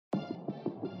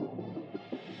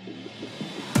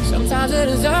Sometimes a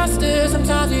disaster,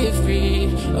 sometimes we get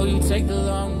free. Oh, you take the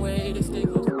long way to stay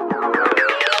close.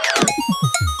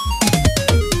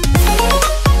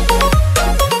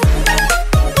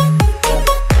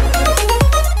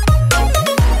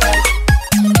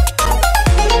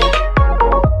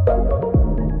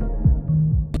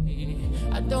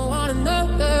 I don't want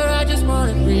another, I just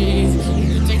wanna breathe.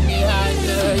 You take me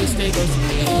higher, you stay close to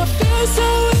me. Oh, I feel so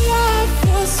alive,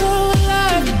 feel so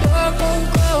alive. The dark won't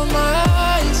close my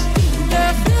eyes. Yeah,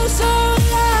 I feel so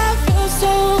alive, feel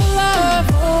so alive.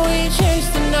 Oh, we chase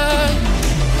the night.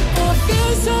 Oh, I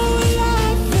feel so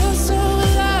alive, feel so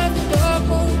alive. The dark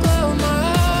won't close my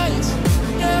eyes.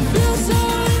 Yeah, I feel so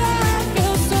alive,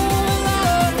 feel so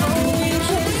alive. Oh, we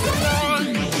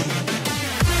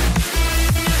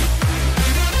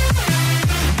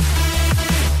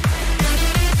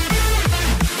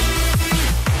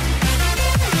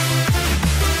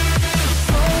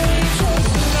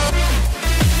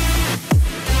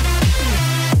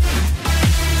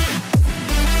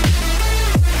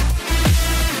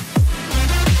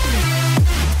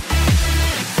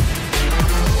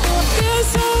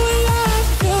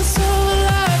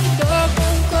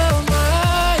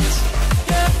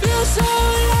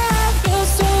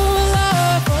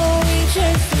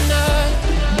chase the night.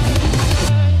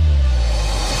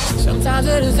 Sometimes a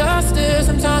disaster,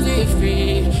 sometimes we get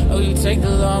free. Oh, you take the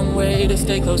long way to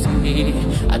stay close to me.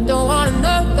 I don't want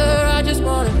another, I just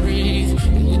wanna breathe.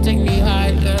 You take me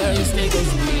higher, you stay close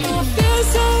to me. I feel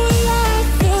so alive,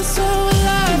 feel so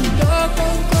alive. The dark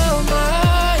won't close my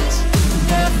eyes.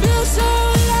 Yeah, I feel so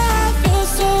alive, feel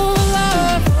so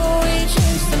alive. Oh, we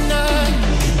chase the night.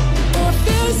 Oh, I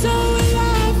feel so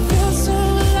alive, feel so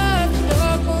alive. The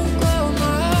dark won't close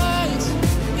my eyes.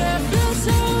 Yeah, I feel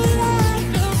so alive,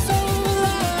 feel so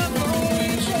alive. Oh, we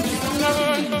chase the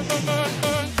night.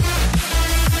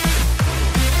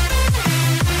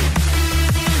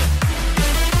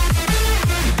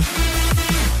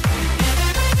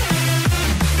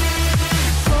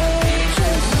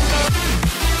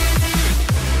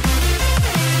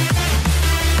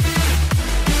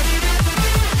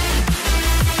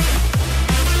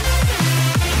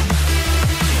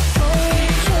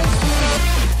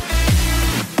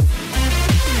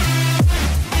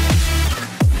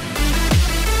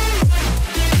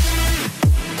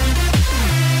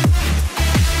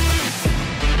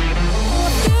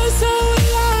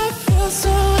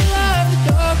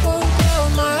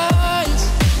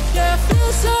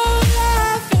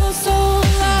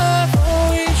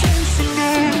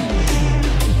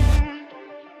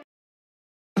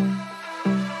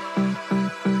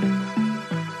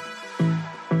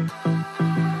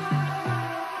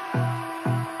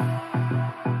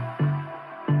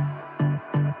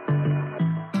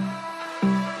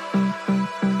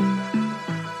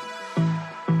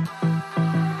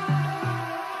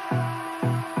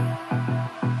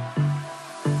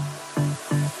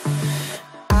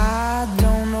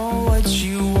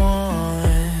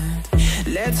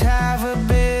 Let's have a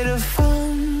bit of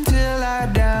fun till I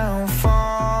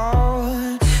downfall.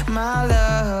 My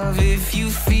love, if you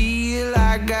feel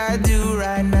like I do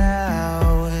right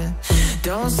now,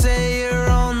 don't say you're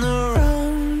on the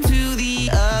run to the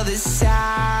other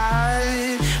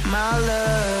side, my love.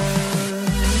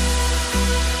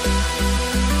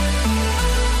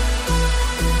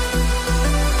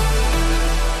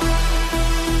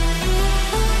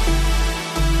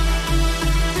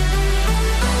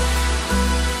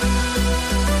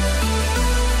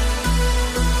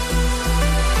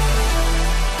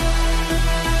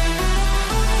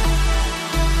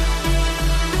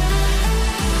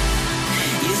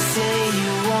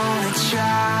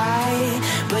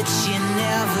 But you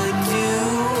never do.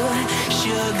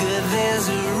 Sugar, there's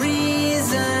a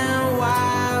reason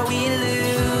why we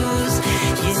lose.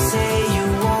 You say you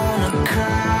wanna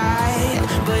cry,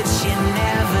 but you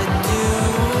never do.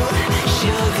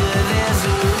 Sugar, there's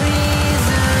a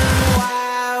reason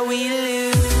why we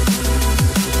lose.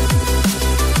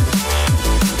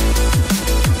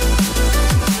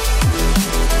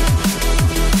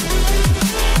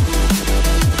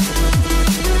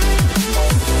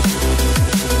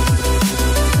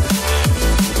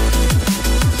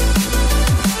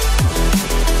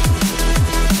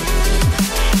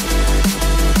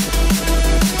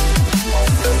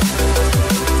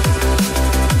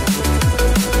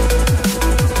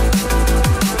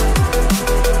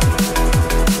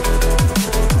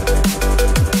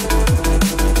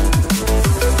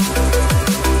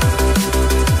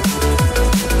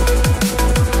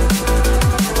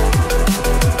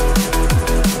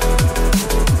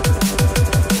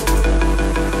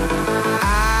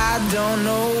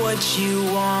 what you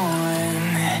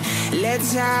want.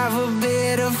 Let's have a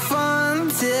bit of fun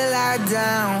till I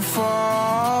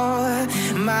downfall.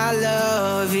 My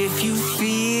love, if you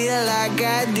feel like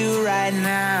I do right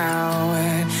now,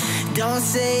 don't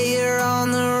say you're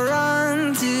on the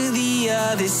run to the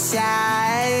other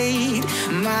side.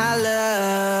 My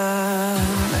love,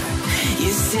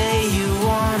 you say you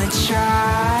wanna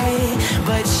try,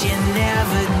 but you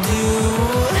never do.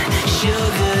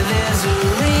 Sugar, there's a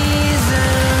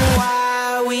reason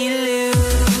why we lose.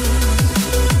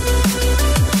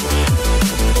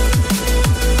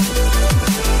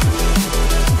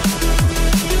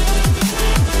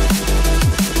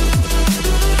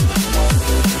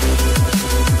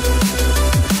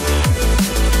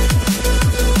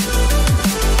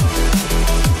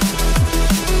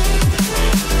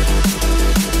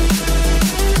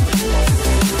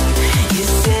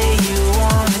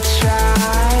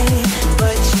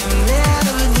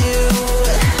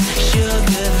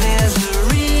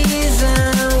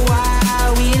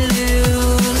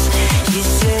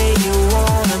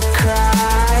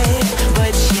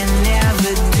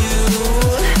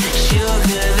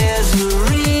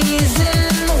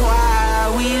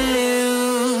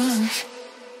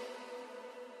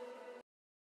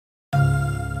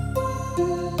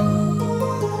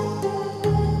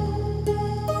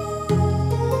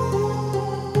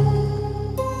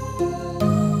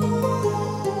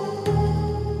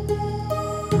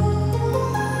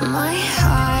 My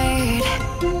heart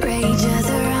rages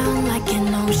around like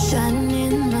an ocean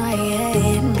in my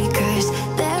head, because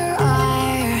there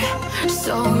are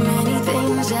so many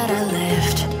things that I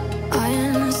left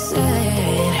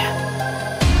unsaid.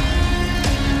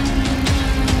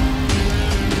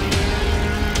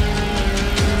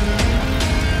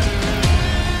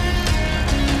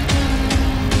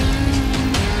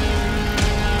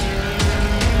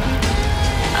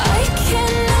 I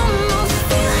can almost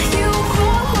feel you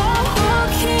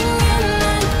walking in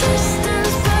the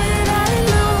distance, but I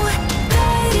know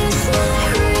that it's not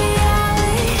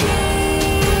reality.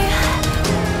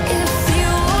 If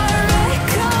you are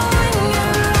echoing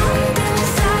around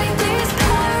inside these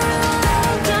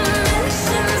parallel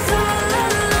dimensions all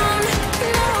alone,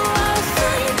 know I'll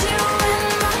find you in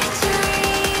my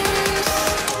dreams.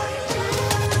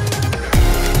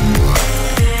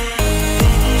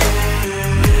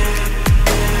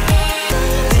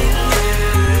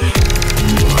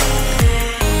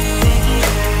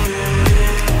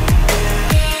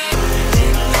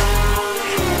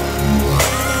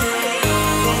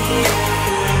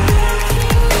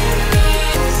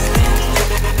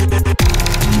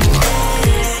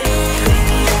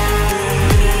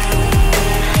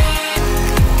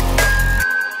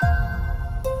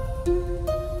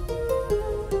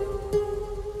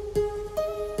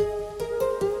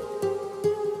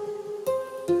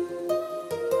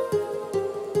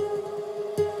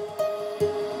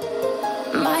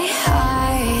 My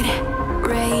heart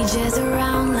rages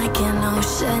around like an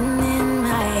ocean